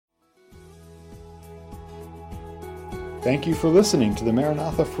Thank you for listening to the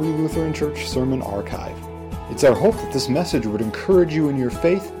Maranatha Free Lutheran Church Sermon Archive. It's our hope that this message would encourage you in your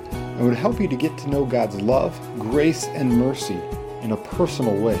faith and would help you to get to know God's love, grace, and mercy in a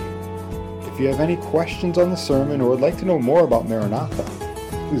personal way. If you have any questions on the sermon or would like to know more about Maranatha,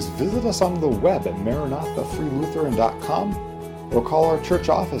 please visit us on the web at maranathafreelutheran.com or call our church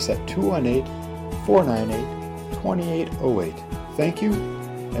office at 218-498-2808. Thank you,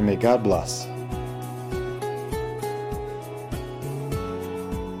 and may God bless.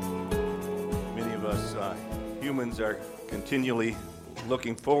 Humans are continually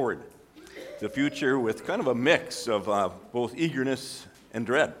looking forward to the future with kind of a mix of both eagerness and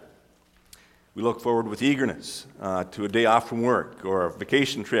dread. We look forward with eagerness to a day off from work or a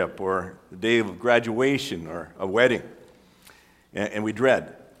vacation trip or the day of graduation or a wedding. And we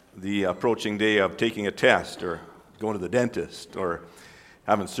dread the approaching day of taking a test or going to the dentist or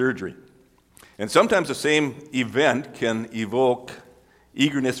having surgery. And sometimes the same event can evoke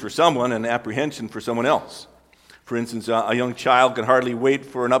eagerness for someone and apprehension for someone else. For instance, a young child can hardly wait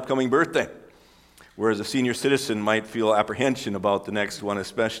for an upcoming birthday, whereas a senior citizen might feel apprehension about the next one,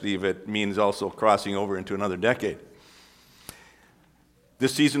 especially if it means also crossing over into another decade.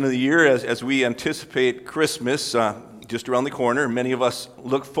 This season of the year, as we anticipate Christmas just around the corner, many of us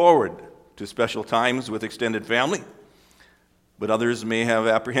look forward to special times with extended family, but others may have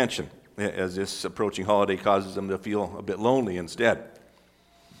apprehension as this approaching holiday causes them to feel a bit lonely instead.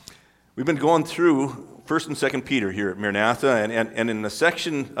 We've been going through 1 and 2 Peter here at Maranatha, and in the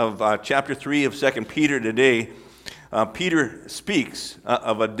section of chapter 3 of 2 Peter today, Peter speaks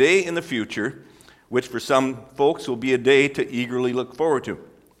of a day in the future which for some folks will be a day to eagerly look forward to.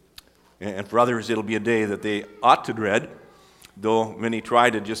 And for others it'll be a day that they ought to dread, though many try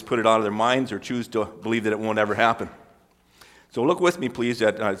to just put it out of their minds or choose to believe that it won't ever happen. So look with me please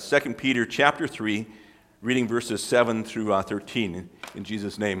at 2 Peter chapter 3, reading verses 7 through 13 in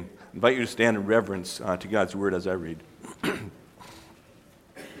Jesus' name. I invite you to stand in reverence to God's word as I read.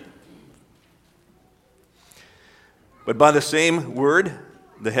 But by the same word,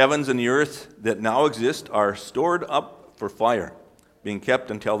 the heavens and the earth that now exist are stored up for fire, being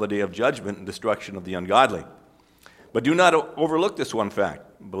kept until the day of judgment and destruction of the ungodly. But do not overlook this one fact,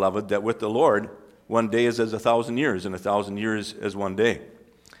 beloved, that with the Lord, one day is as 1,000 years, and 1,000 years as one day.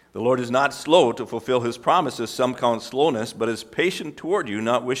 The Lord is not slow to fulfill his promises, some count slowness, but is patient toward you,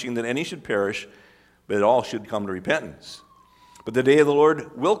 not wishing that any should perish, but that all should come to repentance. But the day of the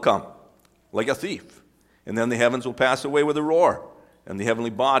Lord will come like a thief, and then the heavens will pass away with a roar, and the heavenly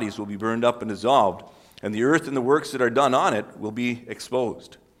bodies will be burned up and dissolved, and the earth and the works that are done on it will be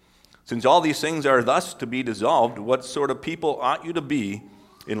exposed. Since all these things are thus to be dissolved, what sort of people ought you to be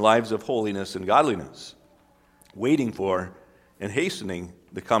in lives of holiness and godliness, waiting for and hastening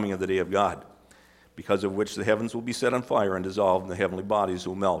the coming of the day of God, because of which the heavens will be set on fire and dissolved, and the heavenly bodies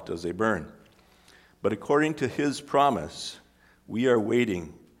will melt as they burn. But according to his promise, we are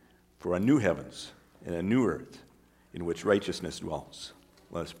waiting for a new heavens and a new earth in which righteousness dwells.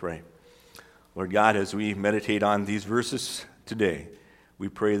 Let us pray. Lord God, as we meditate on these verses today, we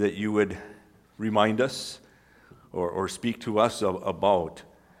pray that you would remind us or speak to us about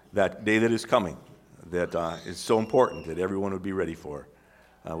that day that is coming, that is so important that everyone would be ready for.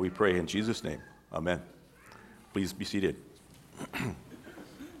 We pray in Jesus' name. Amen. Please be seated.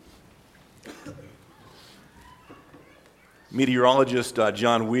 Meteorologist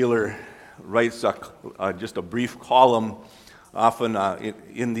John Wheeler writes just a brief column, often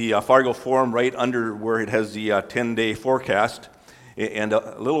in the Fargo Forum, right under where it has the 10-day forecast. And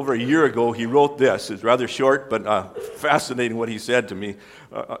a little over a year ago, he wrote this. It's rather short, but fascinating what he said to me.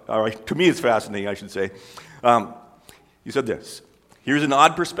 To me, it's fascinating, I should say. He said this: "Here's an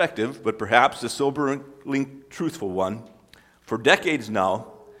odd perspective, but perhaps a soberingly truthful one. For decades now,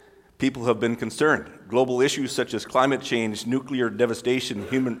 people have been concerned. Global issues such as climate change, nuclear devastation,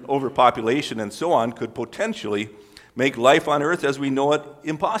 human overpopulation, and so on could potentially make life on Earth as we know it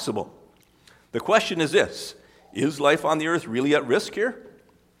impossible. The question is this: is life on the Earth really at risk here?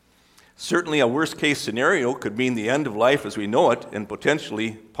 Certainly a worst-case scenario could mean the end of life as we know it, and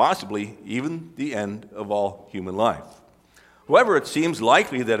potentially, possibly, even the end of all human life. However, it seems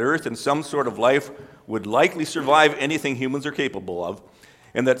likely that Earth and some sort of life would likely survive anything humans are capable of,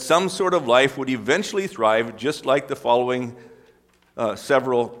 and that some sort of life would eventually thrive, just like the following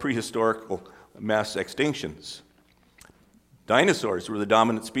several prehistoric mass extinctions. Dinosaurs were the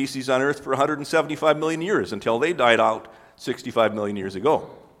dominant species on Earth for 175 million years until they died out 65 million years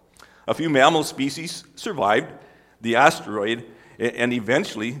ago. A few mammal species survived the asteroid, and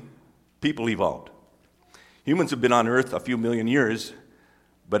eventually people evolved. Humans have been on Earth a few million years,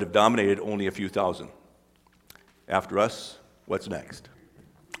 but have dominated only a few thousand. After us, what's next?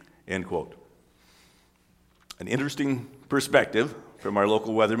 End quote. An interesting perspective from our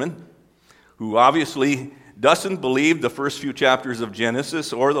local weatherman, who obviously doesn't believe the first few chapters of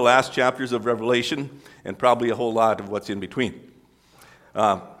Genesis or the last chapters of Revelation, and probably a whole lot of what's in between.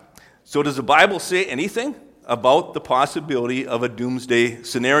 So does the Bible say anything about the possibility of a doomsday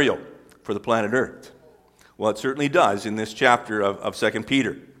scenario for the planet Earth? Well, it certainly does in this chapter of 2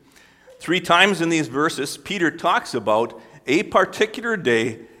 Peter. 3 times in these verses, Peter talks about a particular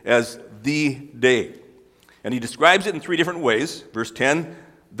day as the day. And he describes it in 3 different ways. Verse 10,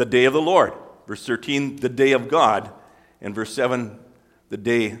 the day of the Lord. Verse 13, the day of God. And verse 7, the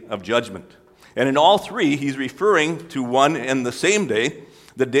day of judgment. And in all 3, he's referring to one and the same day,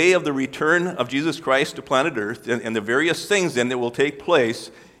 the day of the return of Jesus Christ to planet Earth, and the various things then that will take place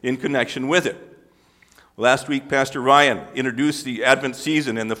in connection with it. Last week, Pastor Ryan introduced the Advent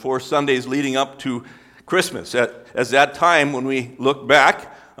season and the 4 Sundays leading up to Christmas as that time when we look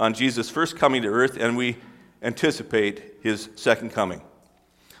back on Jesus' first coming to earth and we anticipate his second coming.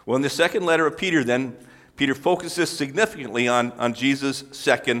 Well, in the second letter of Peter, then, Peter focuses significantly on Jesus'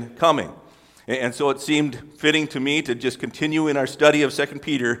 second coming. And so it seemed fitting to me to just continue in our study of 2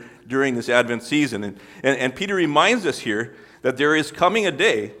 Peter during this Advent season. And Peter reminds us here that there is coming a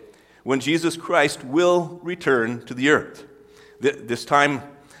day when Jesus Christ will return to the earth. This time,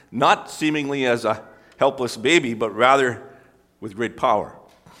 not seemingly as a helpless baby, but rather with great power.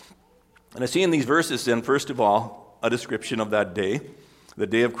 And I see in these verses then, first of all, a description of that day. The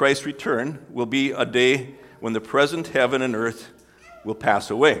day of Christ's return will be a day when the present heaven and earth will pass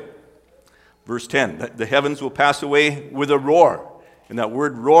away. Verse 10, the heavens will pass away with a roar. And that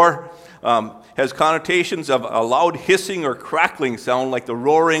word roar has connotations of a loud hissing or crackling sound like the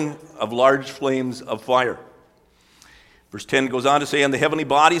roaring of large flames of fire. Verse 10 goes on to say, and the heavenly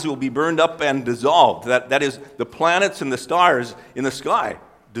bodies will be burned up and dissolved. That is, the planets and the stars in the sky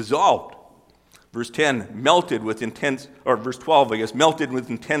dissolved. Verse 10, melted with intense, or verse 12, I guess, melted with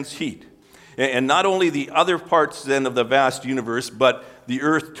intense heat. And not only the other parts then of the vast universe, but the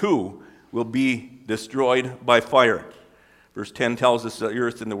earth too will be destroyed by fire. Verse 10 tells us the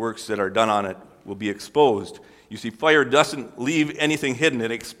earth and the works that are done on it will be exposed. You see, fire doesn't leave anything hidden.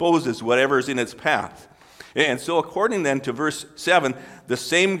 It exposes whatever is in its path. And so according then to verse 7, the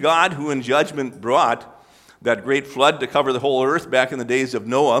same God who in judgment brought that great flood to cover the whole earth back in the days of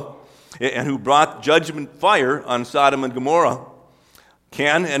Noah, and who brought judgment fire on Sodom and Gomorrah,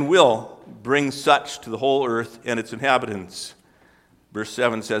 can and will bring such to the whole earth and its inhabitants. Verse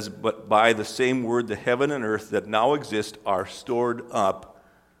 7 says, but by the same word the heaven and earth that now exist are stored up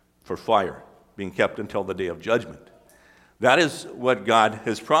for fire, being kept until the day of judgment. That is what God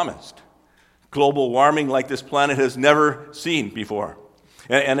has promised. Global warming like this planet has never seen before.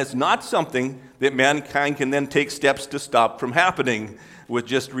 And it's not something that mankind can then take steps to stop from happening with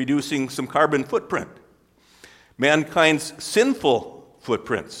just reducing some carbon footprint. Mankind's sinful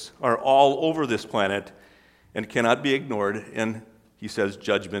footprints are all over this planet and cannot be ignored, and he says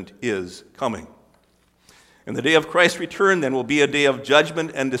judgment is coming. And the day of Christ's return then will be a day of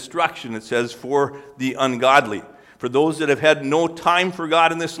judgment and destruction, it says, for the ungodly. For those that have had no time for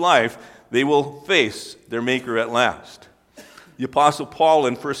God in this life, they will face their Maker at last. The Apostle Paul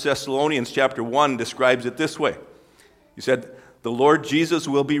in 1 Thessalonians chapter 1 describes it this way. He said, the Lord Jesus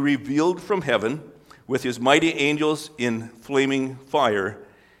will be revealed from heaven with his mighty angels in flaming fire,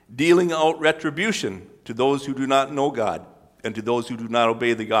 dealing out retribution to those who do not know God and to those who do not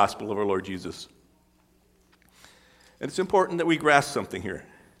obey the gospel of our Lord Jesus. And it's important that we grasp something here.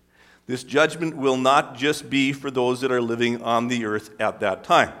 This judgment will not just be for those that are living on the earth at that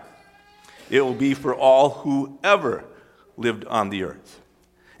time. It will be for all who ever lived on the earth.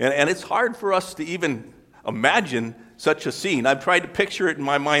 And it's hard for us to even imagine such a scene. I've tried to picture it in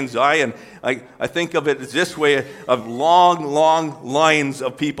my mind's eye, and I think of it as this way, of long, long lines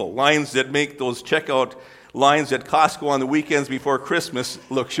of people, lines that make those checkout lines at Costco on the weekends before Christmas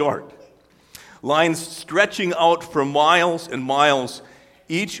look short. Lines stretching out for miles and miles,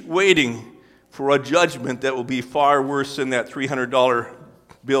 each waiting for a judgment that will be far worse than that $300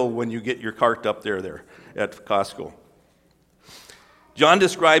 bill when you get your cart up there at Costco. John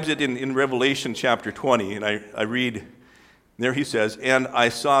describes it in Revelation chapter 20, and I read, there he says, and I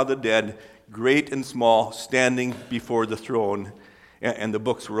saw the dead, great and small, standing before the throne, and the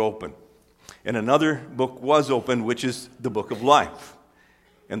books were open. And another book was opened, which is the book of life.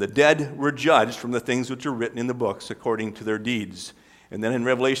 And the dead were judged from the things which are written in the books according to their deeds. And then in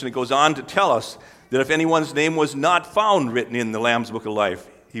Revelation it goes on to tell us that if anyone's name was not found written in the Lamb's book of life,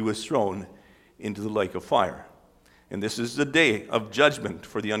 he was thrown into the lake of fire. And this is the day of judgment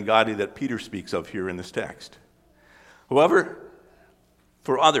for the ungodly that Peter speaks of here in this text. However,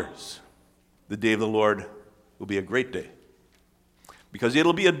 for others, the day of the Lord will be a great day, because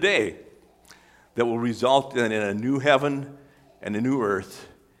it'll be a day that will result in a new heaven and a new earth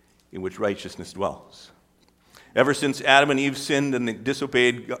in which righteousness dwells. Ever since Adam and Eve sinned and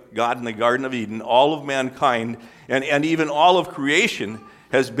disobeyed God in the Garden of Eden, all of mankind and even all of creation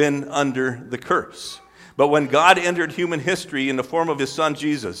has been under the curse. But when God entered human history in the form of his Son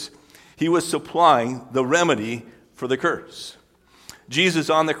Jesus, he was supplying the remedy for the curse. Jesus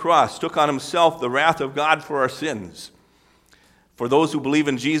on the cross took on himself the wrath of God for our sins. For those who believe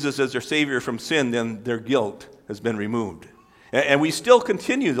in Jesus as their Savior from sin, then their guilt has been removed. And we still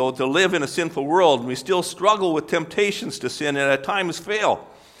continue, though, to live in a sinful world, and we still struggle with temptations to sin and at times fail.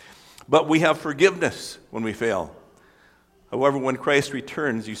 But we have forgiveness when we fail. However, when Christ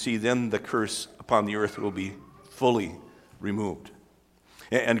returns, you see, then the curse upon the earth will be fully removed.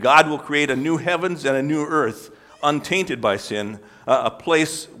 And God will create a new heavens and a new earth, untainted by sin, a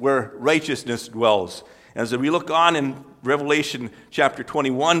place where righteousness dwells. As we look on in Revelation chapter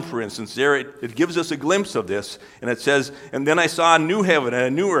 21, for instance, there it gives us a glimpse of this, and it says, "And then I saw a new heaven and a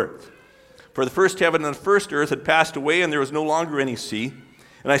new earth. For the first heaven and the first earth had passed away, and there was no longer any sea.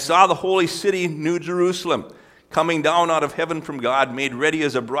 And I saw the holy city, New Jerusalem, coming down out of heaven from God, made ready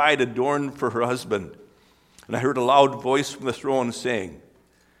as a bride adorned for her husband. And I heard a loud voice from the throne saying,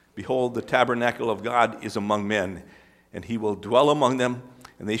 'Behold, the tabernacle of God is among men, and he will dwell among them,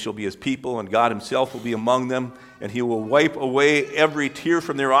 and they shall be his people, and God himself will be among them, and he will wipe away every tear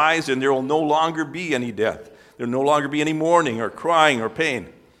from their eyes, and there will no longer be any death. There will no longer be any mourning or crying or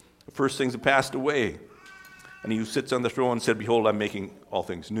pain. The first things have passed away.' And he who sits on the throne said, 'Behold, I'm making all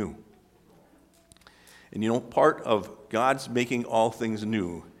things new.'" And you know, part of God's making all things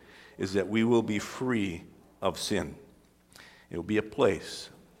new is that we will be free of sin. It will be a place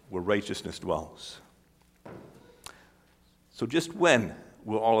where righteousness dwells. So just when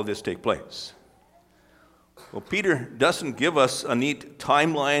will all of this take place? Well, Peter doesn't give us a neat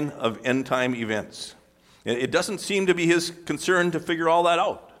timeline of end-time events. It doesn't seem to be his concern to figure all that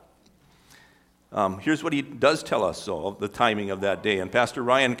out. Here's what he does tell us, though, of the timing of that day. And Pastor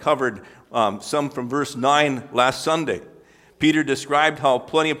Ryan covered some from verse 9 last Sunday. Peter described how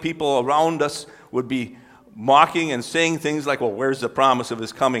plenty of people around us would be mocking and saying things like, "Well, where's the promise of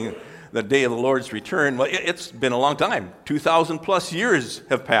his coming, the day of the Lord's return?" Well, it's been a long time. 2,000 plus years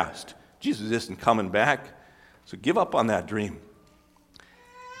have passed. Jesus isn't coming back. So give up on that dream.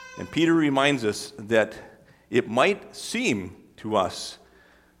 And Peter reminds us that it might seem to us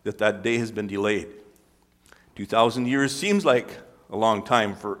that that day has been delayed. 2,000 years seems like a long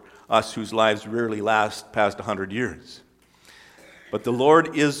time for us whose lives rarely last past 100 years. But the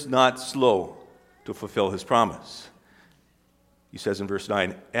Lord is not slow to fulfill his promise. He says in verse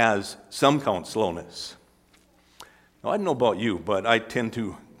 9, "as some count slowness." Now, I don't know about you, but I tend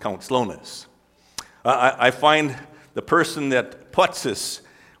to count slowness. I find the person that putzes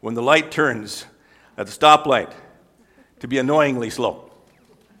when the light turns at the stoplight to be annoyingly slow.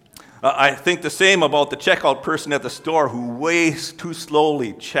 I think the same about the checkout person at the store who way too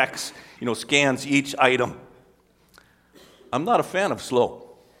slowly checks, scans each item. I'm not a fan of slow.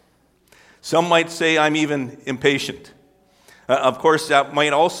 Some might say I'm even impatient. Of course, that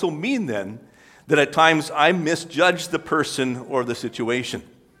might also mean then that at times I misjudge the person or the situation.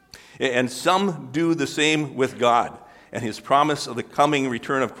 And some do the same with God and his promise of the coming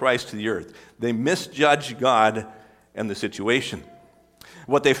return of Christ to the earth. They misjudge God and the situation.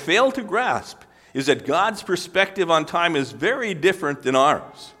 What they fail to grasp is that God's perspective on time is very different than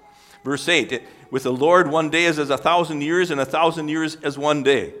ours. Verse 8, "With the Lord 1 day is as 1,000 years, and 1,000 years as 1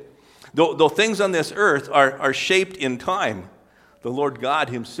 day." Though things on this earth are shaped in time, the Lord God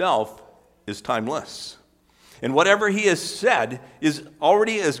himself is timeless. And whatever he has said is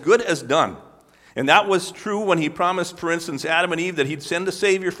already as good as done. And that was true when he promised, for instance, Adam and Eve that he'd send a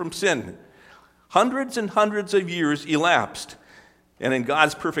Savior from sin. Hundreds and hundreds of years elapsed, and in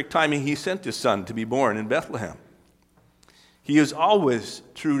God's perfect timing, he sent his son to be born in Bethlehem. He is always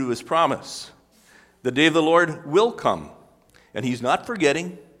true to his promise. The day of the Lord will come, and he's not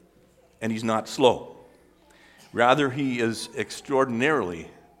forgetting, and he's not slow. Rather, he is extraordinarily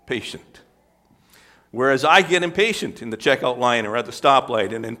patient. Whereas I get impatient in the checkout line or at the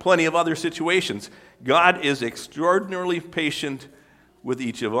stoplight and in plenty of other situations, God is extraordinarily patient with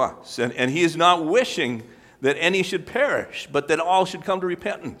each of us. And he is not wishing that any should perish, but that all should come to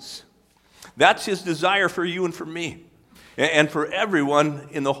repentance. That's his desire for you and for me, and for everyone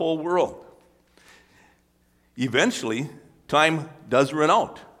in the whole world. Eventually, time does run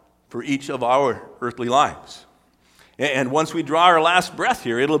out for each of our earthly lives. And once we draw our last breath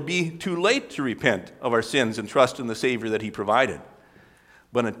here, it'll be too late to repent of our sins and trust in the Savior that he provided.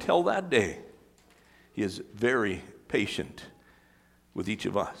 But until that day, he is very patient with each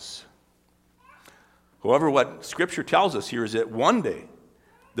of us. However, what Scripture tells us here is that one day,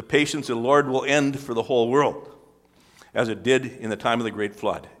 the patience of the Lord will end for the whole world, as it did in the time of the great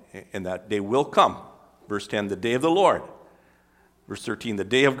flood. And that day will come. Verse 10, the day of the Lord. Verse 13, the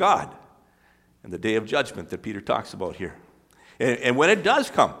day of God. And the day of judgment that Peter talks about here. And when it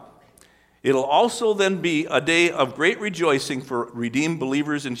does come, it'll also then be a day of great rejoicing for redeemed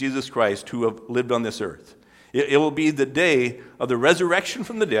believers in Jesus Christ who have lived on this earth. It will be the day of the resurrection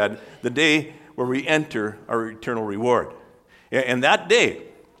from the dead, the day where we enter our eternal reward. And that day,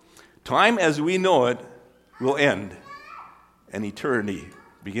 time as we know it will end, and eternity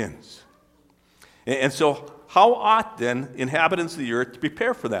begins. And so, how ought then inhabitants of the earth to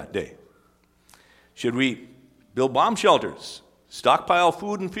prepare for that day? Should we build bomb shelters, stockpile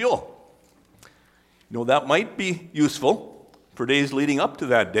food and fuel? You know, that might be useful for days leading up to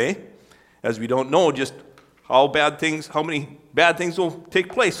that day, as we don't know just how many bad things will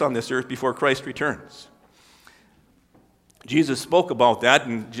take place on this earth before Christ returns. Jesus spoke about that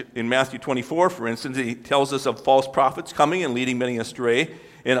in Matthew 24, for instance. He tells us of false prophets coming and leading many astray,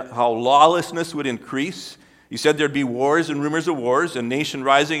 and how lawlessness would increase. He said there'd be wars and rumors of wars, and nation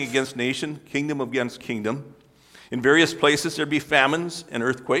rising against nation, kingdom against kingdom. In various places there'd be famines and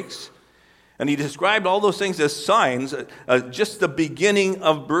earthquakes. And he described all those things as signs, just the beginning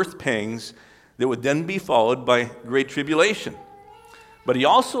of birth pangs that would then be followed by great tribulation. But he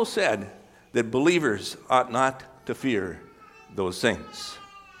also said that believers ought not to fear those things.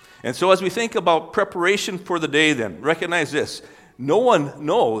 And so as we think about preparation for the day then, recognize this: no one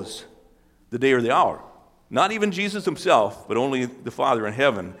knows the day or the hour. Not even Jesus himself, but only the Father in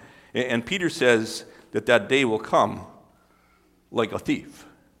heaven. And Peter says that day will come like a thief.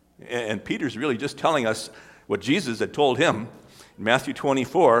 And Peter's really just telling us what Jesus had told him. In Matthew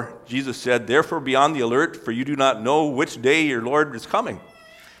 24, Jesus said, "Therefore be on the alert, for you do not know which day your Lord is coming.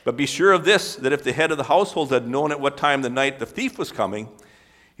 But be sure of this, that if the head of the household had known at what time of the night the thief was coming,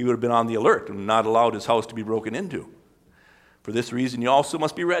 he would have been on the alert and not allowed his house to be broken into. For this reason you also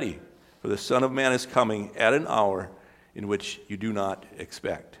must be ready, for the Son of Man is coming at an hour in which you do not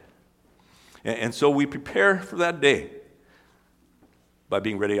expect." And so we prepare for that day by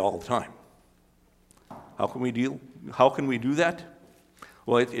being ready all the time. How can we do that?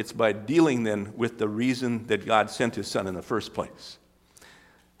 Well, it's by dealing then with the reason that God sent his Son in the first place.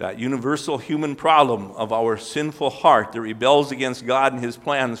 That universal human problem of our sinful heart that rebels against God and his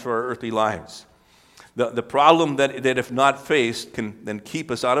plans for our earthly lives. The problem that if not faced can then keep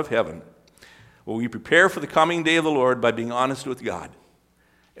us out of heaven. Well, we prepare for the coming day of the Lord by being honest with God,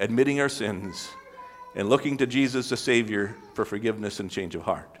 admitting our sins, and looking to Jesus the Savior for forgiveness and change of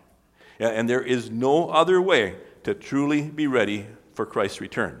heart. And there is no other way to truly be ready for Christ's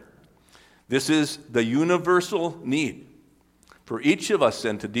return. This is the universal need for each of us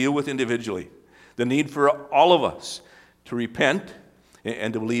then to deal with individually. The need for all of us to repent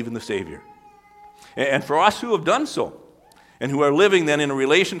and to believe in the Savior. And for us who have done so, and who are living then in a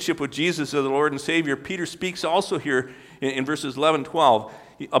relationship with Jesus as the Lord and Savior, Peter speaks also here in verses 11 and 12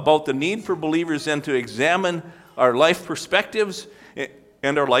 about the need for believers then to examine our life perspectives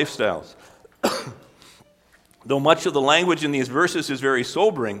and our lifestyles. Though much of the language in these verses is very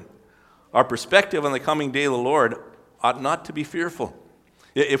sobering, our perspective on the coming day of the Lord ought not to be fearful.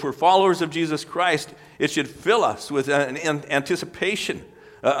 If we're followers of Jesus Christ, it should fill us with an anticipation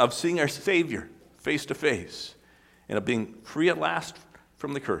of seeing our Savior face to face, and of being free at last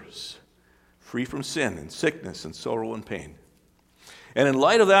from the curse, free from sin and sickness and sorrow and pain. And in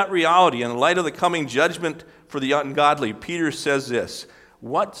light of that reality, and in light of the coming judgment for the ungodly, Peter says this: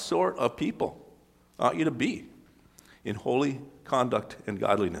 what sort of people ought you to be in holy conduct and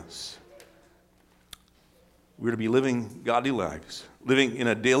godliness? We're to be living godly lives, living in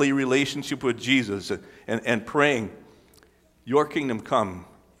a daily relationship with Jesus, and praying, "Your kingdom come,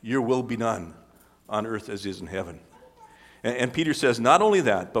 your will be done on earth as is in heaven." And Peter says not only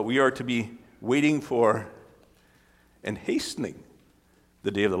that, but we are to be waiting for and hastening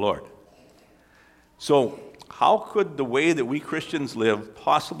the day of the Lord. So how could the way that we Christians live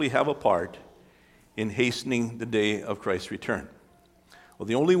possibly have a part in hastening the day of Christ's return? Well,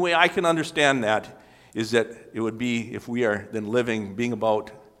 the only way I can understand that is that it would be if we are then living, being about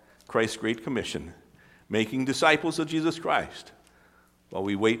Christ's great commission, making disciples of Jesus Christ while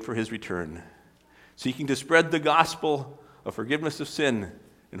we wait for his return, seeking to spread the gospel of forgiveness of sin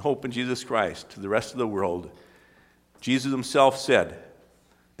and hope in Jesus Christ to the rest of the world. Jesus himself said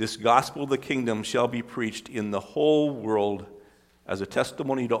This gospel of the kingdom shall be preached in the whole world as a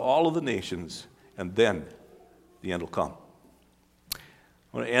testimony to all of the nations, and then the end will come.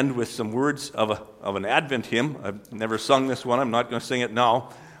 I want to end with some words of an Advent hymn. I've never sung this one. I'm not going to sing it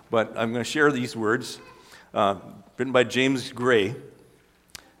now, but I'm going to share these words, written by James Gray.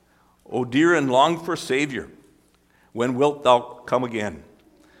 O dear and longed for Savior, when wilt thou come again?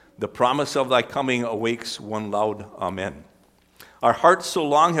 The promise of thy coming awakes one loud amen. Our hearts so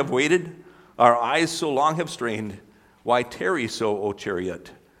long have waited, our eyes so long have strained. Why tarry so, O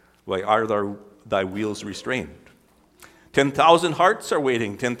chariot? Why are thy wheels restrained? 10,000 hearts are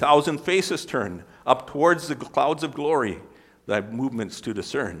waiting, 10,000 faces turn up towards the clouds of glory, thy movements to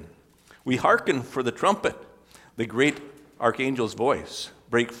discern. We hearken for the trumpet, the great archangel's voice.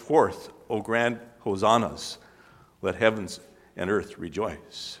 Break forth, O grand hosannas, let heavens and earth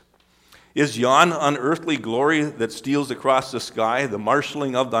rejoice. Is yon unearthly glory that steals across the sky the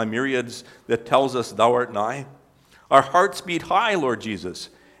marshalling of thy myriads that tells us thou art nigh? Our hearts beat high, Lord Jesus,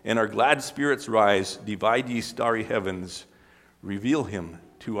 and our glad spirits rise. Divide ye starry heavens, reveal him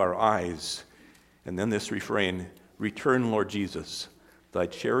to our eyes. And then this refrain, return, Lord Jesus, thy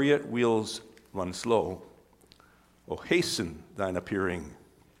chariot wheels run slow. O hasten thine appearing,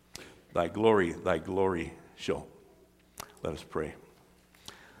 thy glory show. Let us pray.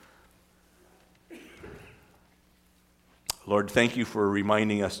 Lord, thank you for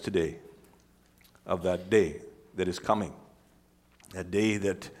reminding us today of that day that is coming, that day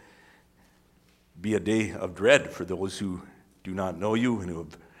that be a day of dread for those who do not know you and who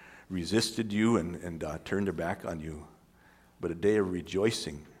have resisted you and turned their back on you, but a day of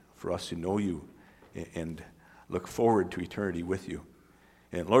rejoicing for us who know you and look forward to eternity with you.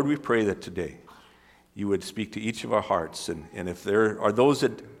 And Lord, we pray that today you would speak to each of our hearts, and if there are those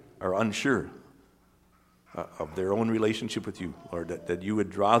that are unsure of their own relationship with you, Lord, that you would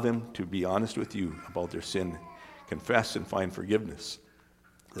draw them to be honest with you about their sin, confess and find forgiveness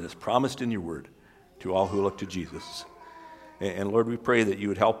that is promised in your word to all who look to Jesus. And Lord, we pray that you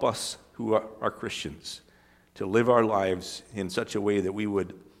would help us who are Christians to live our lives in such a way that we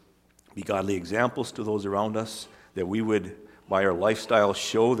would be godly examples to those around us, that we would, by our lifestyle,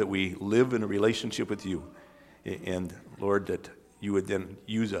 show that we live in a relationship with you. And Lord, that you would then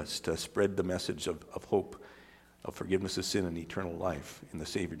use us to spread the message of hope, of forgiveness of sin and eternal life in the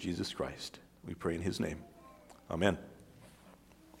Savior Jesus Christ. We pray in his name. Amen.